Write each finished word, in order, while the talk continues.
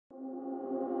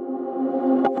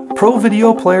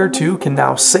ProVideoPlayer 2 can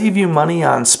now save you money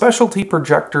on specialty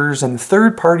projectors and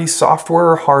third-party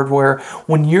software or hardware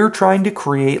when you're trying to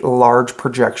create large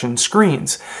projection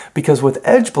screens. Because with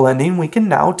edge blending, we can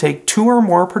now take 2 or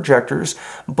more projectors,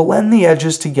 blend the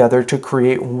edges together to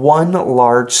create one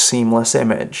large seamless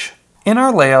image. In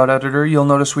our layout editor, you'll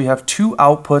notice we have 2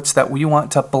 outputs that we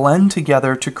want to blend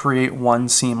together to create one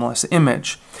seamless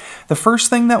image. The first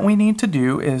thing that we need to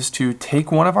do is to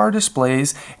take one of our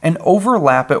displays and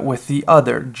overlap it with the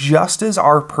other, just as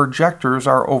our projectors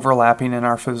are overlapping in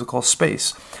our physical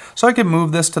space. So I could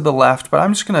move this to the left, but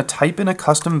I'm just going to type in a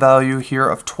custom value here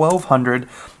of 1200,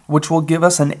 which will give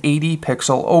us an 80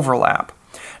 pixel overlap.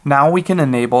 Now we can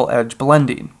enable edge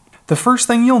blending. The first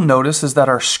thing you'll notice is that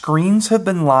our screens have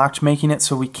been locked, making it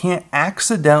so we can't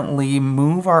accidentally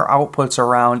move our outputs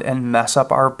around and mess up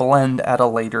our blend at a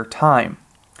later time.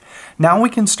 Now we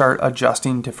can start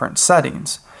adjusting different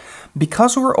settings.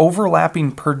 Because we're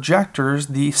overlapping projectors,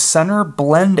 the center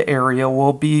blend area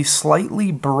will be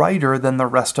slightly brighter than the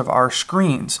rest of our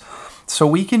screens. So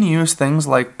we can use things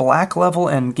like black level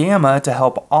and gamma to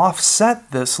help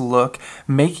offset this look,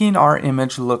 making our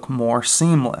image look more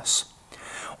seamless.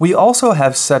 We also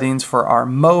have settings for our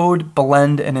mode,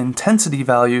 blend, and intensity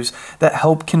values that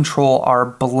help control our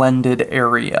blended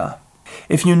area.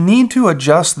 If you need to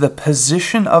adjust the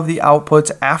position of the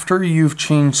outputs after you've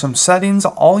changed some settings,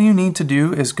 all you need to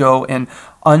do is go and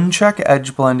uncheck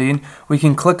edge blending. We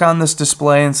can click on this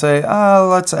display and say,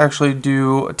 let's actually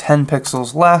do 10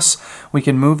 pixels less. We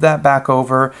can move that back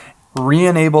over,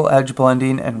 re-enable edge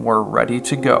blending, and we're ready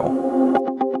to go.